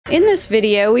In this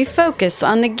video, we focus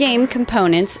on the game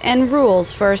components and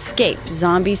rules for Escape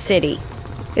Zombie City.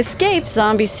 Escape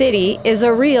Zombie City is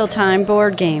a real-time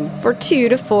board game for 2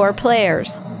 to 4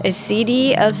 players. A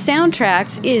CD of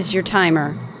soundtracks is your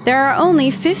timer. There are only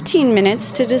 15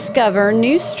 minutes to discover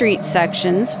new street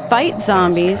sections, fight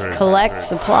zombies, collect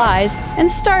supplies, and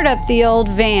start up the old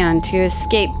van to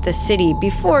escape the city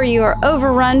before you are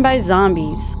overrun by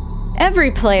zombies.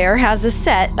 Every player has a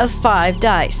set of 5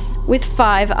 dice, with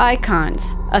 5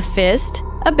 icons: a fist,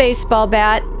 a baseball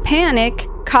bat, panic,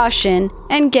 caution,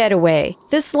 and getaway.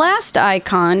 This last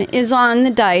icon is on the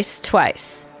dice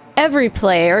twice. Every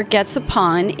player gets a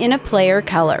pawn in a player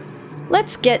color.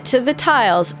 Let's get to the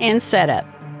tiles and setup.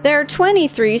 There are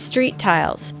 23 street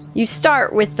tiles. You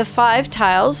start with the 5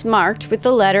 tiles marked with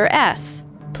the letter S.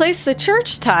 Place the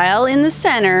church tile in the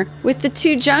center with the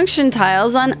 2 junction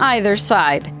tiles on either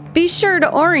side. Be sure to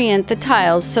orient the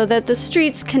tiles so that the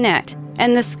streets connect,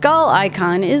 and the skull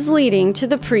icon is leading to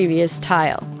the previous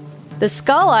tile. The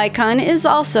skull icon is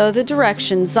also the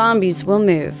direction zombies will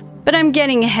move, but I'm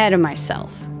getting ahead of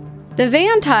myself. The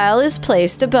van tile is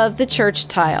placed above the church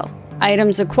tile.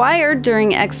 Items acquired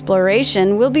during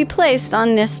exploration will be placed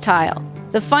on this tile.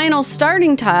 The final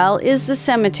starting tile is the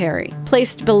cemetery,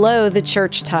 placed below the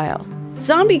church tile.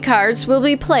 Zombie cards will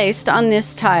be placed on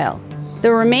this tile.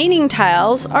 The remaining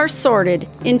tiles are sorted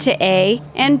into A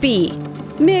and B.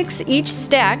 Mix each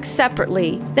stack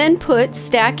separately, then put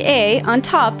stack A on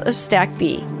top of stack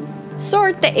B.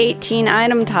 Sort the 18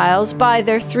 item tiles by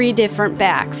their 3 different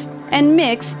backs and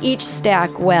mix each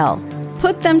stack well.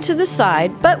 Put them to the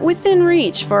side, but within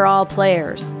reach for all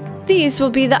players. These will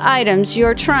be the items you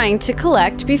are trying to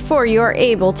collect before you are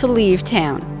able to leave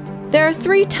town. There are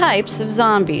 3 types of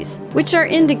zombies, which are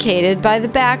indicated by the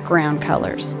background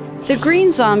colors. The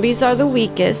green zombies are the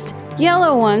weakest,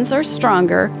 yellow ones are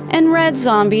stronger, and red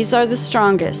zombies are the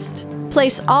strongest.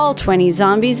 Place all 20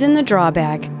 zombies in the draw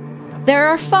bag. There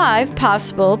are 5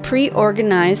 possible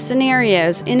pre-organized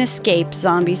scenarios in Escape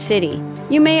Zombie City.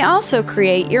 You may also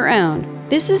create your own.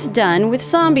 This is done with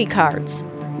zombie cards.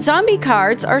 Zombie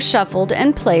cards are shuffled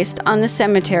and placed on the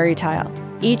cemetery tile.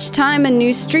 Each time a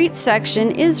new street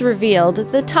section is revealed,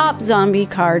 the top zombie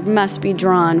card must be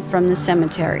drawn from the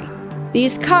cemetery.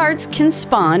 These cards can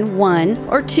spawn 1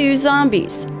 or 2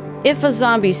 zombies. If a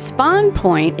zombie spawn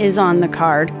point is on the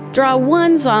card, draw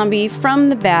 1 zombie from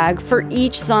the bag for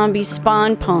each zombie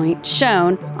spawn point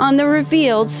shown on the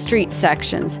revealed street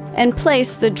sections, and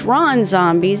place the drawn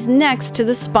zombies next to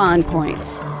the spawn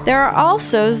points. There are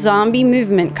also zombie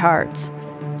movement cards.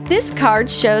 This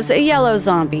card shows a yellow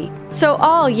zombie, so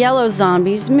all yellow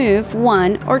zombies move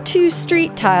 1 or 2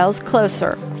 street tiles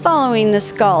closer, following the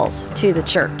skulls to the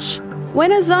church.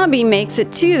 When a zombie makes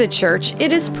it to the church,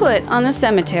 it is put on the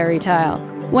cemetery tile.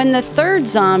 When the 3rd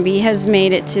zombie has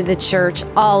made it to the church,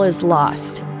 all is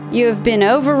lost. You have been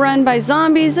overrun by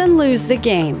zombies and lose the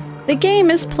game. The game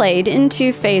is played in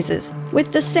 2 phases,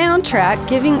 with the soundtrack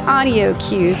giving audio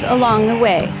cues along the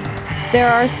way. There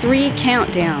are 3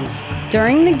 countdowns.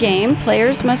 During the game,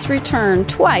 players must return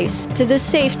twice to the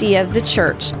safety of the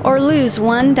church or lose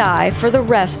 1 die for the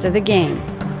rest of the game.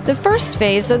 The first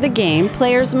phase of the game,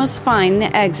 players must find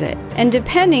the exit, and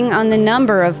depending on the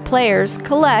number of players,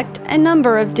 collect a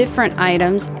number of different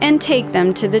items and take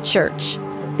them to the church.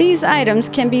 These items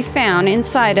can be found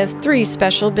inside of 3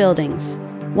 special buildings.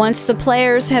 Once the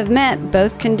players have met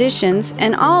both conditions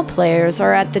and all players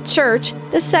are at the church,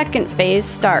 the second phase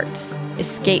starts: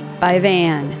 Escape by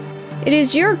Van. It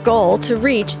is your goal to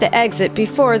reach the exit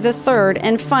before the 3rd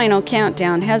and final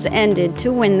countdown has ended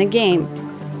to win the game.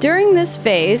 During this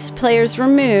phase, players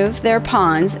remove their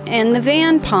pawns and the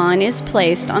van pawn is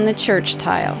placed on the church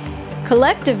tile.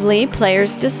 Collectively,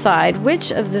 players decide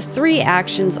which of the 3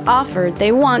 actions offered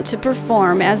they want to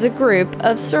perform as a group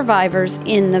of survivors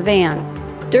in the van.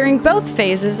 During both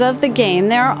phases of the game,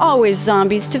 there are always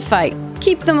zombies to fight.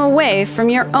 Keep them away from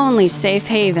your only safe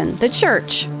haven, the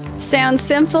church. Sounds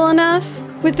simple enough?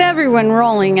 With everyone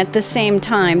rolling at the same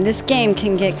time, this game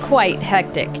can get quite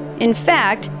hectic. In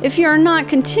fact, if you are not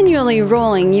continually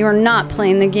rolling, you are not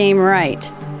playing the game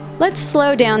right. Let's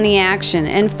slow down the action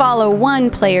and follow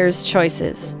one player's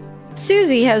choices.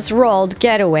 Susie has rolled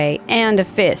Getaway and a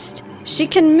fist. She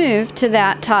can move to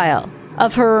that tile.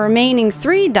 Of her remaining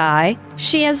 3 die,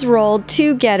 she has rolled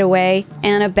 2 Getaway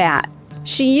and a bat.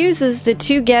 She uses the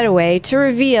 2 Getaway to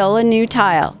reveal a new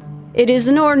tile. It is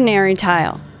an ordinary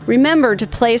tile. Remember to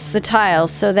place the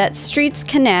tiles so that streets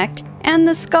connect and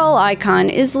the skull icon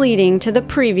is leading to the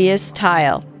previous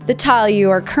tile, the tile you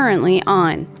are currently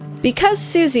on. Because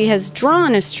Susie has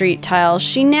drawn a street tile,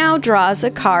 she now draws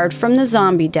a card from the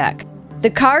zombie deck. The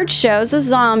card shows a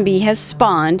zombie has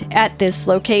spawned at this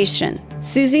location.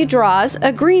 Susie draws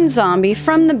a green zombie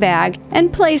from the bag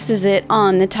and places it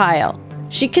on the tile.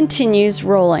 She continues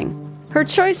rolling. Her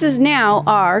choices now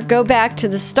are go back to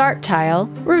the start tile,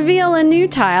 reveal a new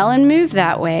tile and move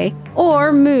that way,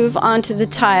 or move onto the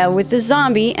tile with the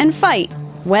zombie and fight.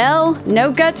 Well,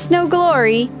 no guts, no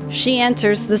glory. She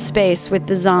enters the space with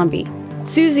the zombie.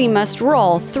 Susie must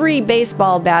roll 3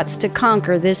 baseball bats to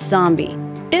conquer this zombie.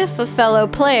 If a fellow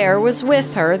player was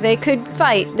with her, they could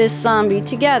fight this zombie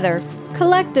together,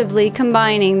 collectively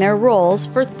combining their rolls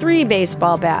for 3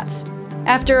 baseball bats.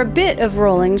 After a bit of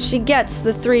rolling, she gets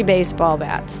the 3 baseball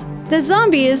bats. The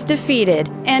zombie is defeated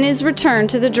and is returned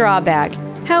to the draw bag.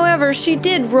 However, she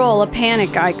did roll a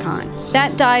panic icon.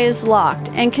 That die is locked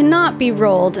and cannot be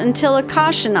rolled until a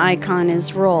caution icon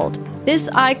is rolled. This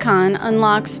icon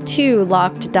unlocks 2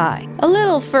 locked die. A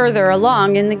little further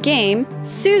along in the game,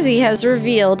 Susie has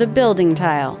revealed a building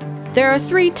tile. There are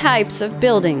 3 types of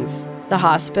buildings: the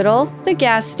hospital, the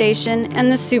gas station,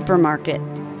 and the supermarket.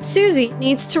 Susie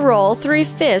needs to roll 3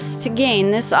 fists to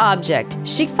gain this object.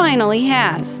 She finally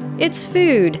has. It's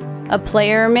food. A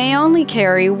player may only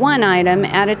carry 1 item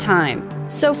at a time.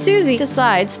 So Susie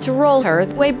decides to roll her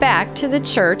way back to the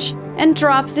church and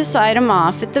drop this item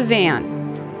off at the van.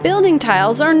 Building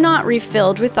tiles are not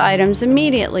refilled with items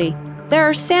immediately. There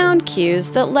are sound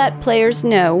cues that let players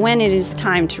know when it is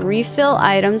time to refill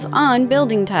items on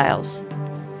building tiles.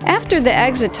 After the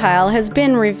exit tile has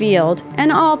been revealed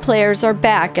and all players are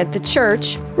back at the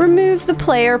church, remove the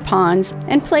player pawns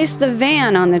and place the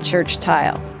van on the church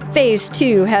tile. Phase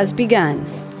 2 has begun.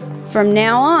 From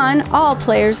now on, all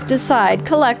players decide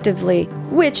collectively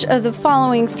which of the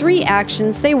following 3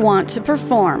 actions they want to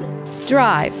perform.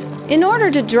 Drive. In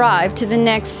order to drive to the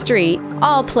next street,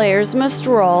 all players must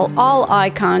roll all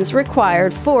icons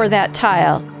required for that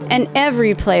tile, and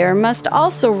every player must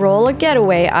also roll a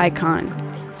getaway icon.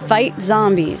 Fight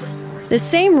zombies. The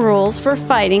same rules for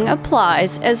fighting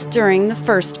applies as during the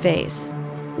first phase.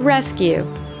 Rescue.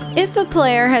 If a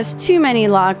player has too many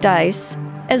locked dice,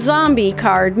 a zombie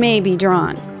card may be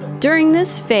drawn. During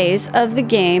this phase of the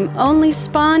game, only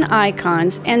spawn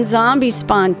icons and zombie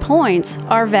spawn points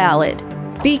are valid.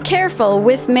 Be careful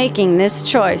with making this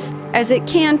choice, as it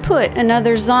can put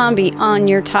another zombie on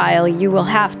your tile you will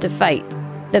have to fight.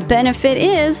 The benefit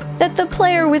is that the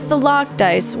player with the locked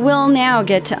dice will now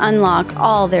get to unlock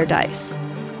all their dice.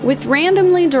 With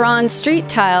randomly drawn street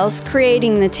tiles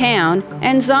creating the town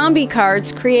and zombie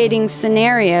cards creating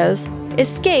scenarios,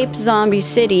 Escape Zombie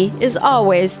City is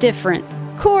always different.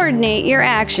 Coordinate your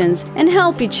actions and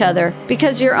help each other,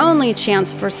 because your only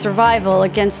chance for survival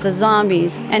against the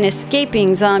zombies and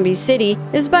escaping Zombie City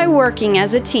is by working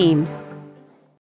as a team.